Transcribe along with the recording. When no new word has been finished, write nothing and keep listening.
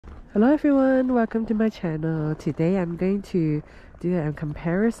Hello everyone, welcome to my channel. Today I'm going to do a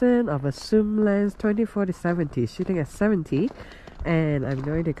comparison of a zoom lens 24-70 shooting at 70, and I'm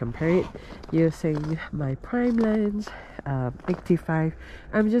going to compare it using my prime lens 85.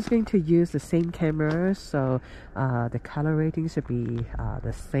 I'm just going to use the same camera, so the color rating should be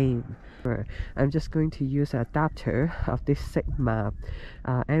the same. I'm just going to use an adapter of this Sigma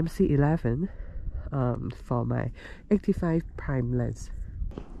MC11 for my 85 prime lens.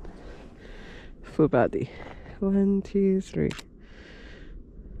 Full body. 1, 2, 3.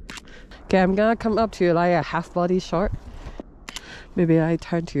 Okay, I'm gonna come up to like a half body shot. Maybe I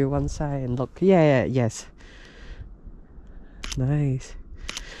turn to one side and look. Yes. Nice.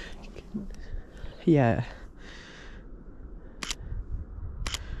 Yeah.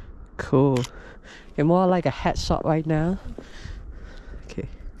 Cool. Okay, more like a headshot right now. Okay.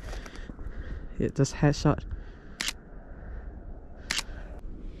 Yeah, just headshot.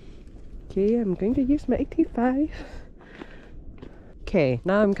 Okay, I'm going to use my 85. Okay,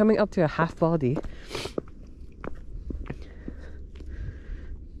 now I'm coming up to a half body.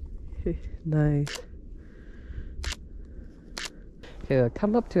 Nice. Okay, I'll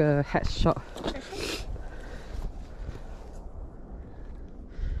come up to a headshot.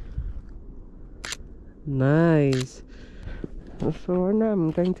 Nice. So now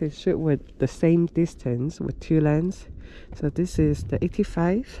I'm going to shoot with the same distance with two lenses. So this is the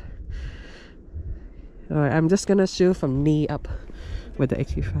 85. Alright, I'm just gonna shoot from knee up with the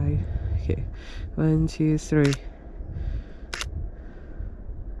 85. Okay, 1, 2, 3.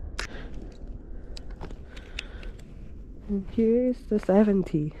 And here's the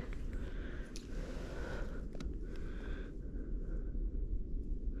 70.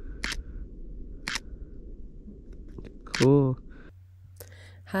 Cool.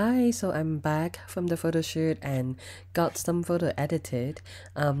 Hi, so I'm back from the photo shoot and got some photo edited.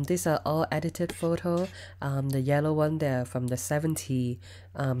 These are all edited photo. The yellow one there from the 70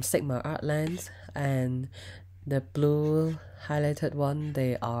 Sigma art lens, and the blue highlighted one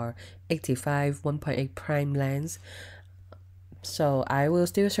they are 85 1.8 prime lens. So I will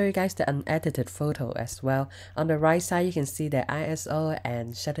still show you guys the unedited photo as well. On the right side you can see the ISO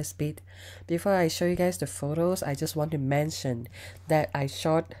and shutter speed. Before I show you guys the photos, I just want to mention that I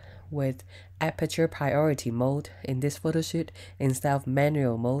shot with aperture priority mode in this photo shoot instead of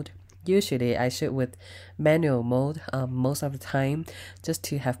manual mode. Usually I shoot with manual mode most of the time just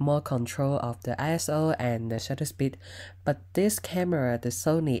to have more control of the ISO and the shutter speed. But this camera, the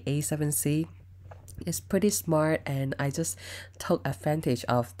Sony A7C, it's pretty smart, and I just took advantage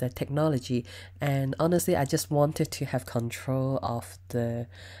of the technology, and honestly I just wanted to have control of the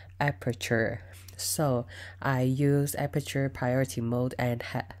aperture, so I use aperture priority mode and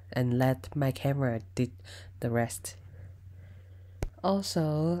let my camera did the rest.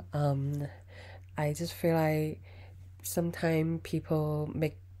 Also I just feel like sometimes people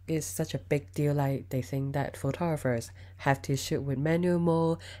make it such a big deal, like they think that photographers have to shoot with manual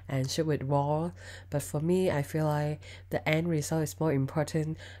mode and shoot with raw, but for me I feel like the end result is more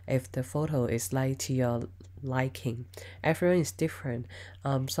important if the photo is like to your liking. Everyone is different,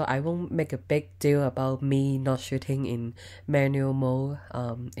 so I won't make a big deal about me not shooting in manual mode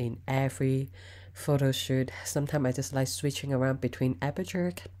in every photo shoot. Sometimes I just like switching around between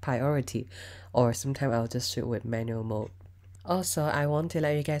aperture priority, or sometimes I'll just shoot with manual mode. Also, I want to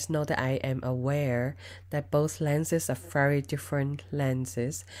let you guys know that I am aware that both lenses are very different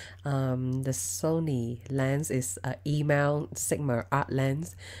lenses. The Sony lens is a E-mount Sigma art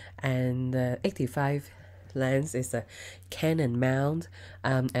lens, and the 85 lens is a Canon mount,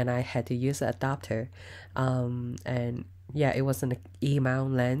 and I had to use an adapter. And yeah, it was an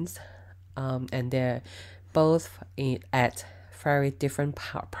E-mount lens, and they're both at very different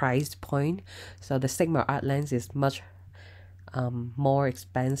price point. So the Sigma art lens is much more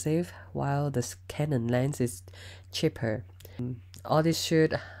expensive, while the Canon lens is cheaper. All this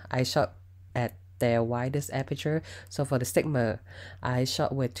shoot I shot at their widest aperture. So for the Sigma I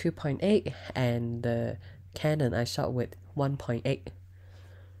shot with 2.8, and the Canon I shot with 1.8.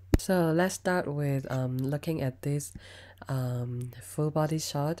 So let's start with looking at this full body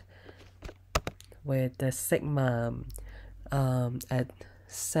shot with the Sigma at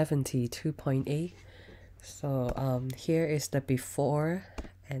 72.8. So here is the before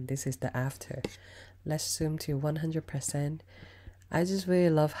and this is the after. Let's zoom to 100%. I just really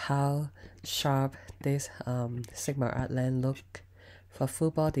love how sharp this Sigma art lens look for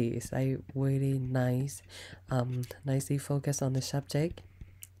full body. It's like really nice, nicely focused on the subject.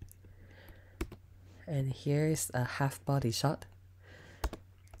 And here is a half body shot.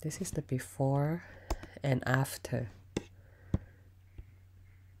 This is the before and after.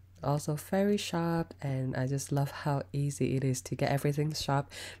 also very sharp, and I just love how easy it is to get everything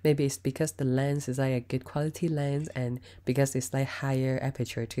sharp. Maybe it's because the lens is like a good quality lens, and because it's like higher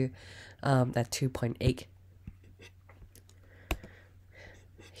aperture too, at 2.8.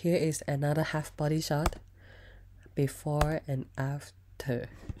 Here is another half body shot, before and after.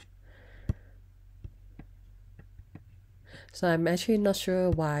 So I'm actually not sure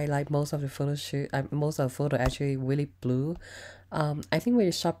why like most of the photo actually really blue. I think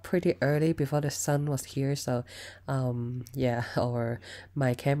we shot pretty early before the sun was here, so yeah, or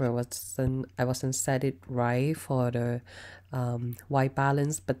my camera I wasn't set it right for the white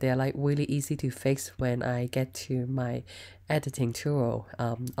balance, but they're like really easy to fix when I get to my editing tool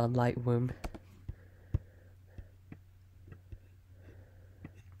on Lightroom.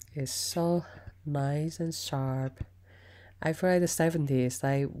 It's so nice and sharp. I feel like the 70 is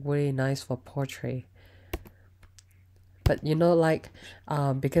like really nice for portrait. But you know, like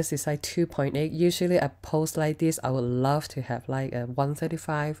because it's like 2.8, usually a post like this I would love to have like a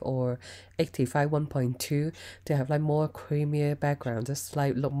 135 or 85 1.2 to have like more creamier background, just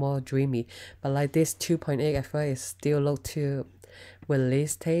like look more dreamy. But like this 2.8, I feel like it still look too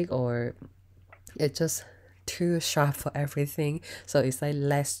realistic, or it's just too sharp for everything, so it's like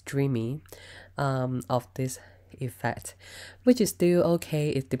less dreamy of this effect, which is still okay.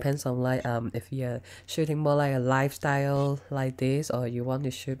 It depends on like if you're shooting more like a lifestyle like this, or you want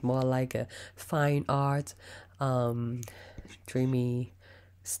to shoot more like a fine art dreamy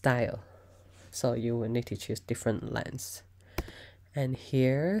style, so you will need to choose different lens. And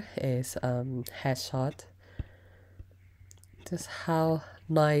here is headshot. Just how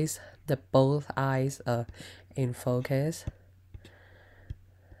nice the both eyes are in focus.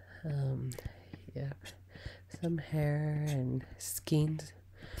 Yeah, some hair and skin,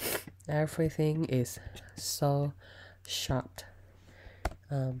 everything is so sharp.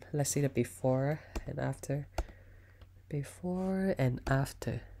 Let's see the before and after. Before and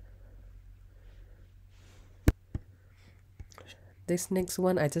after. This next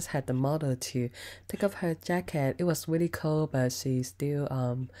one, I just had the model to take off her jacket. It was really cold, but she still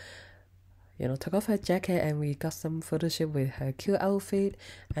took off her jacket, and we got some photo shoot with her cute outfit.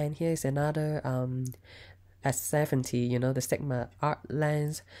 And here's another at 70, the Sigma art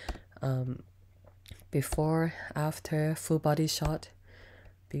lens. Before, after, full body shot.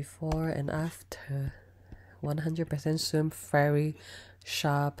 Before and after, 100% zoom, very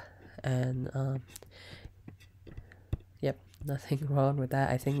sharp, and yep, nothing wrong with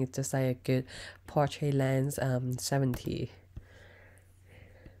that. I think it's just like a good portrait lens. 70.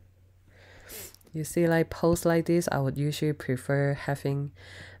 You see, like posts like this, I would usually prefer having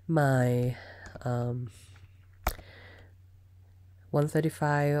my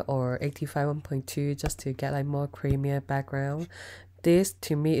 135 or 85 1.2 just to get like more creamier background. This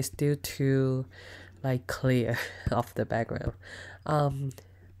to me is still too like clear of the background.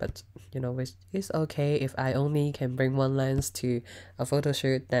 But it's okay if I only can bring one lens to a photo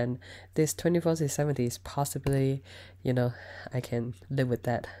shoot. Then this 24-70 is possibly, I can live with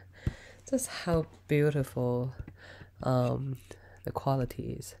that. Just how beautiful the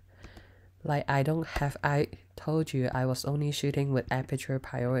quality is. Like I told you I was only shooting with aperture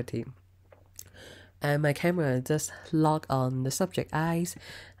priority, and my camera just locked on the subject eyes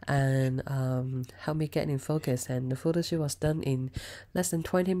and helped me get in focus, and the photo shoot was done in less than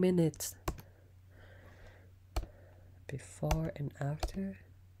 20 minutes. Before and after.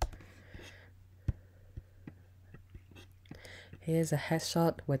 Here's a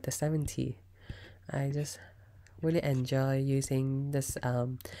headshot with the 70. I just really enjoy using this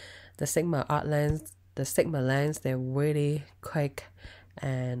the Sigma art lens, the Sigma lens. They're really quick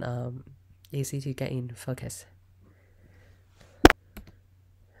and easy to get in focus.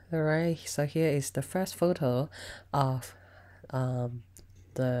 Alright, so here is the first photo of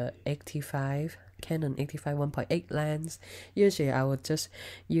the 85 Canon 85 1.8 lens. Usually I would just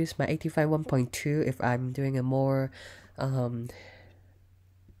use my 85 1.2 if I'm doing a more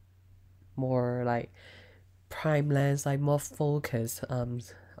like prime lens, like more focus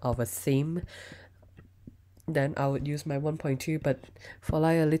of a theme. Then I would use my 1.2, but for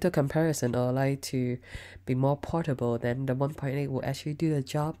like a little comparison, or like to be more portable, then the 1.8 will actually do the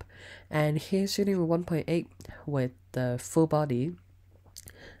job. And here shooting with 1.8 with the full body,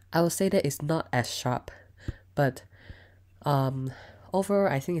 I would say that it's not as sharp, but overall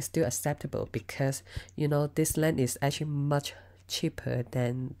I think it's still acceptable, because this lens is actually much cheaper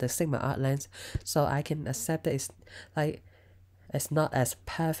than the Sigma art lens, so I can accept that it's not as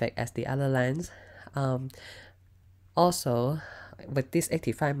perfect as the other lens. Also, with this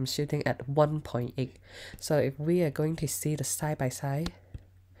 85, I'm shooting at 1.8, so if we are going to see the side by side,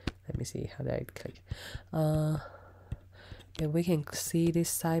 let me see how do I click. Yeah, we can see this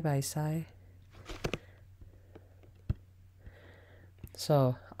side by side.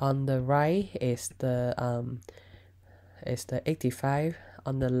 So on the right is the 85,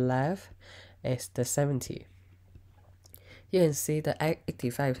 on the left is the 70. You can see the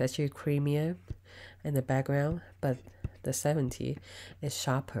 85 is actually creamier in the background, but the 70 is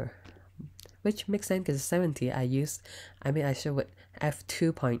sharper, which makes sense because 70 I shoot with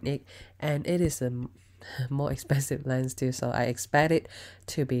f2.8, and it is a more expensive lens too, so I expect it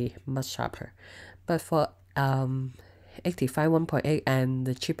to be much sharper. But for 85 1.8 and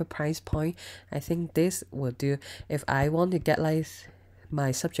the cheaper price point, I think this will do. If I want to get like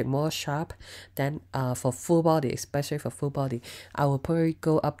my subject more sharp, then for full body, especially for full body, I will probably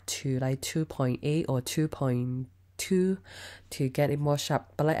go up to like 2.8 or 2.2 to get it more sharp.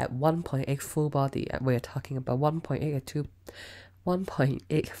 But like at 1.8 full body, we're talking about 1.8 or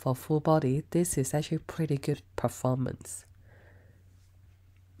 1.8 for full body, this is actually pretty good performance.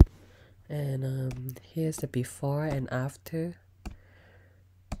 And here's the before and after.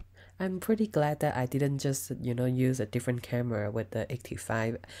 I'm pretty glad that I didn't just, use a different camera with the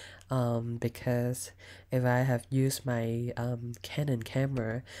 85, because if I have used my Canon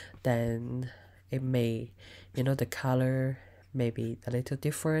camera, then it may, the color may be a little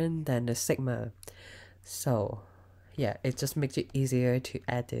different than the Sigma. So yeah, it just makes it easier to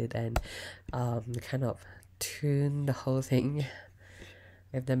edit and kind of tune the whole thing,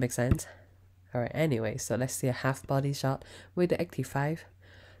 if that makes sense. Alright, anyway, so let's see a half body shot with the 85.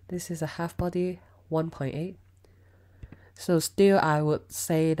 This is a half body 1.8. So still I would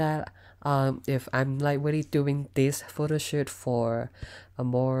say that if I'm like really doing this photo shoot for a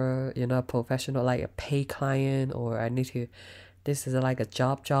more professional, like a paid client, or I need to, this is like a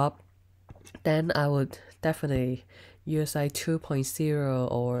job, then I would definitely use like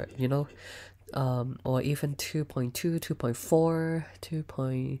 2.0 or or even 2.2, 2.4,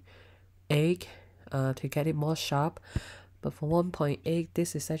 2.8 to get it more sharp. But for 1.8,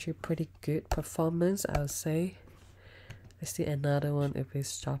 this is actually pretty good performance, I would say. Let's see another one if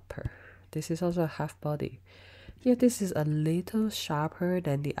it's sharper. This is also a half body. Yeah, this is a little sharper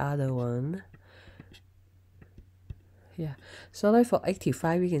than the other one. Yeah, so like for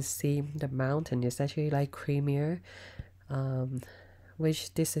 85, you can see the mountain is actually like creamier.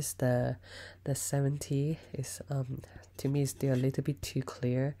 Which this is the 70 is to me is still a little bit too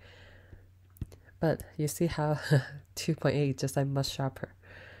clear. But you see how 2.8 just like much sharper.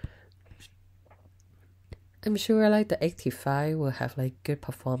 I'm sure like the 85 will have like good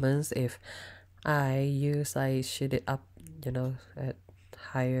performance if I use like shoot it up, at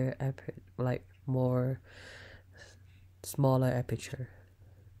higher like more smaller aperture.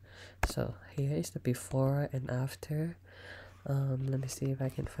 So here is the before and after. Let me see if I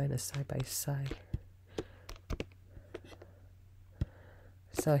can find a side by side.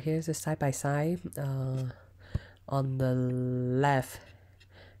 So here's a side by side. On the left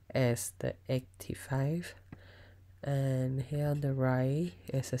is the 85, and here on the right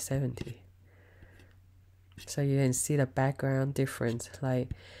is a 70. So you can see the background difference. Like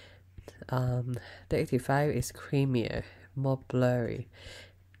the 85 is creamier, more blurry.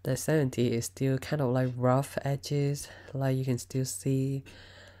 The 70 is still kind of like rough edges. Like you can still see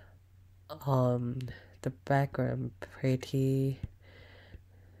the background pretty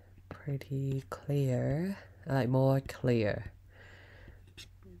clear, like more clear.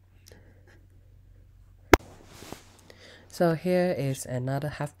 So here is another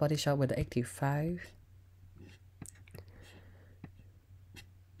half body shot with the 85.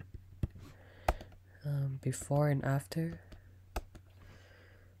 Before and after.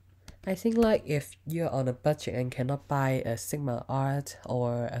 I think like if you're on a budget and cannot buy a Sigma Art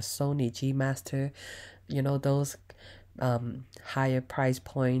or a Sony G Master, those higher price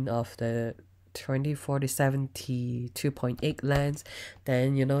point of the 20, 40, 70, 2.8 lens,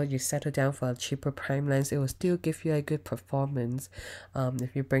 then you settle down for a cheaper prime lens. It will still give you a good performance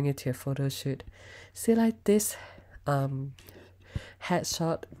if you bring it to a photo shoot. See, like this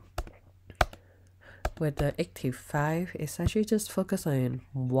headshot with the 85 is actually just focused on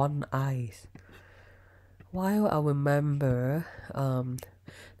one eye, while I remember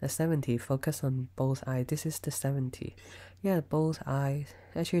the 70 focus on both eyes. This is the 70. Yeah, both eyes.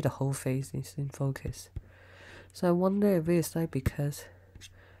 Actually, the whole face is in focus. So I wonder if it's like because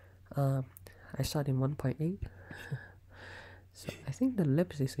I shot in 1.8. So I think the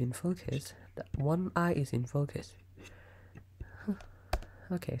lips is in focus. The one eye is in focus.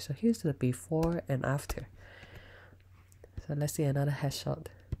 Okay, so here's the before and after. So let's see another headshot.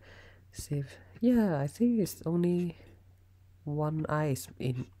 See if, yeah, I think it's only one eye is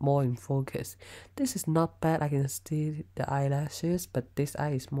more in focus. This is not bad, I can see the eyelashes, but this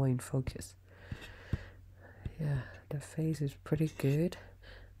eye is more in focus. Yeah, the face is pretty good.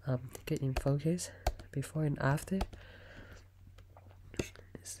 Get in focus before and after.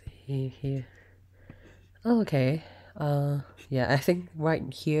 Let's see here. Oh, okay. Yeah, I think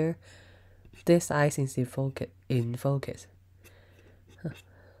right here, this eye is in focus. Huh.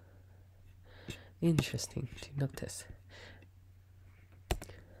 Interesting to notice.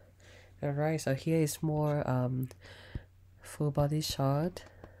 Alright, so here is more full body shot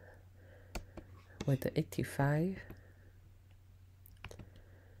with the 85,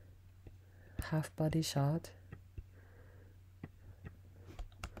 half body shot,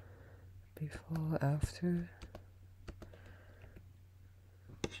 before, after.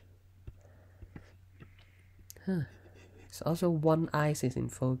 Huh. It's also one eye is in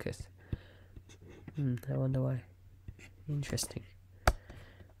focus. I wonder why. Interesting.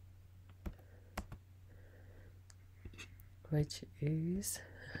 Which is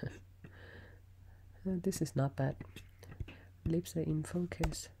this is not bad. Lips are in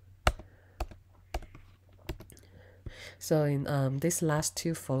focus. So in this last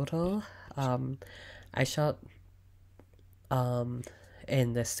two photo, I shot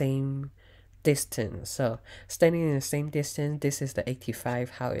in the same distance. So standing in the same distance, this is the 85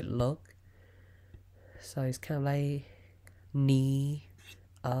 how it looked. So it's kind of like knee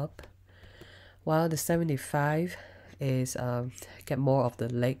up, while the 75 is get more of the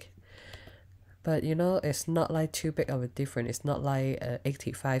leg. But you know, it's not like too big of a difference. It's not like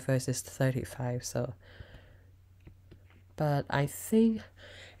 85 versus 35. So, but I think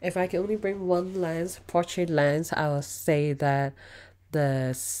if I can only bring one lens, portrait lens, I will say that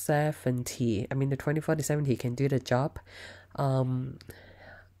the 70, I mean the 20-40-70 can do the job.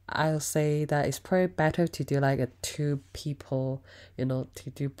 I'll say that it's probably better to do like a two people, you know, to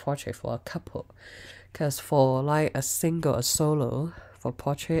do portrait for a couple. Because for like a single, a solo, for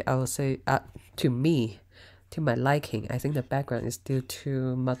portrait, I would say, to me, to my liking, I think the background is still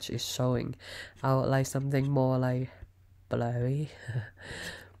too much is showing. I would like something more like blurry.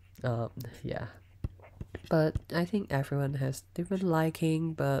 Yeah. But I think everyone has different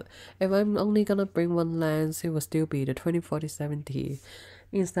liking. But if I'm only gonna bring one lens, it will still be the 20-40-70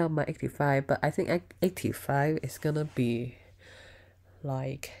 instead of my 85. But I think 85 is gonna be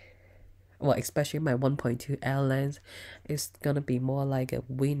like, well, especially my 1.2L lens is gonna be more like a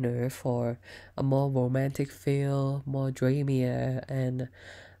winner for a more romantic feel, more dreamier, and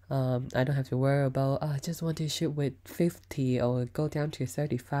I don't have to worry about I just want to shoot with 50 or go down to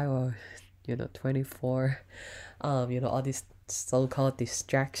 35 or 24. All this so-called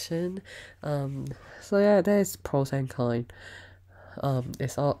distraction. So yeah, there's pros and cons.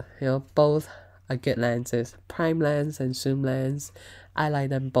 It's all, both are good lenses, prime lens and zoom lens. I like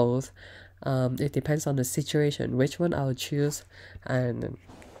them both. It depends on the situation which one I'll choose, and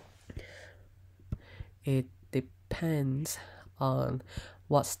it depends on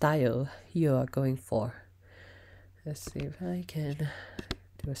what style you are going for. Let's see if I can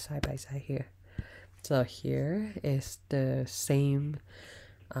do a side by side here. So here is the same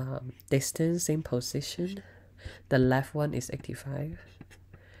distance, same position. The left one is 85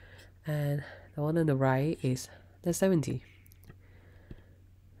 and the one on the right is the 70.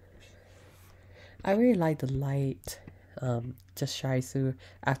 I really like the light just shine through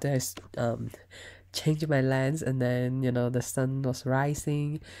after I changed my lens, and then the sun was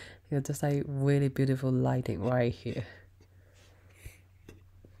rising. Just like really beautiful lighting right here.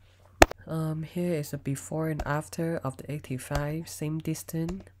 Here is a before and after of the 85, same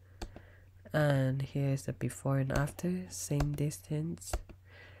distance, and here is the before and after, same distance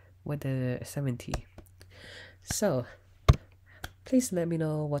with the 70. So please let me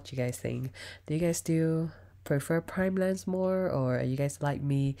know what you guys think. Do you guys still prefer prime lens more, or are you guys like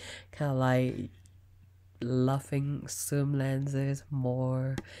me, kind of like loving zoom lenses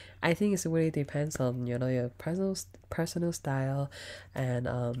more? I think it really depends on your personal style,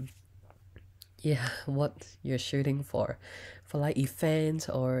 and yeah, what you're shooting for like events,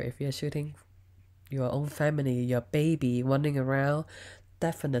 or if you're shooting your own family, your baby running around,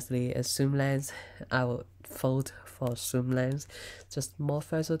 definitely a zoom lens. I would vote for zoom lens. Just more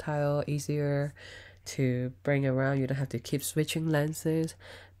versatile, easier to bring around. You don't have to keep switching lenses,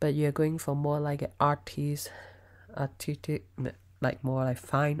 but you're going for more like an artistic, like more like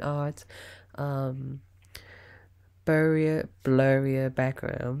fine art, blurrier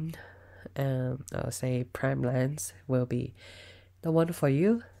background. I'll say prime lens will be the one for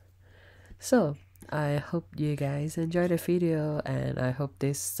you. So I hope you guys enjoyed the video, and I hope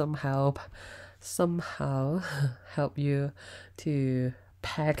this somehow somehow help you to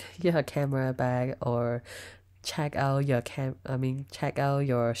pack your camera bag or check out your check out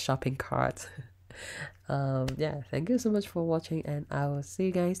your shopping cart. Yeah, thank you so much for watching, and I will see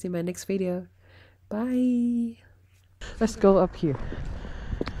you guys in my next video. Bye. Let's go up here.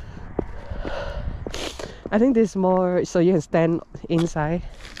 I think this is more so you can stand inside.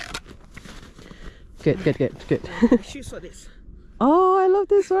 Good. Shoes for this. Oh, I love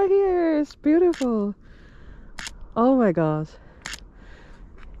this right here. It's beautiful. Oh my gosh.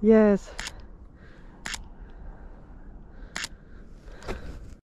 Yes.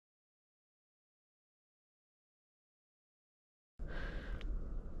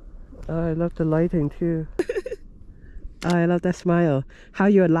 Oh, I love the lighting too. Oh, I love that smile. How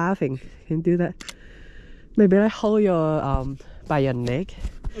you're laughing. Can you do that? Maybe I hold your by your neck.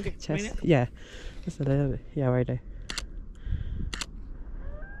 Okay, Chest. Yeah. Just a little bit. Yeah, right there.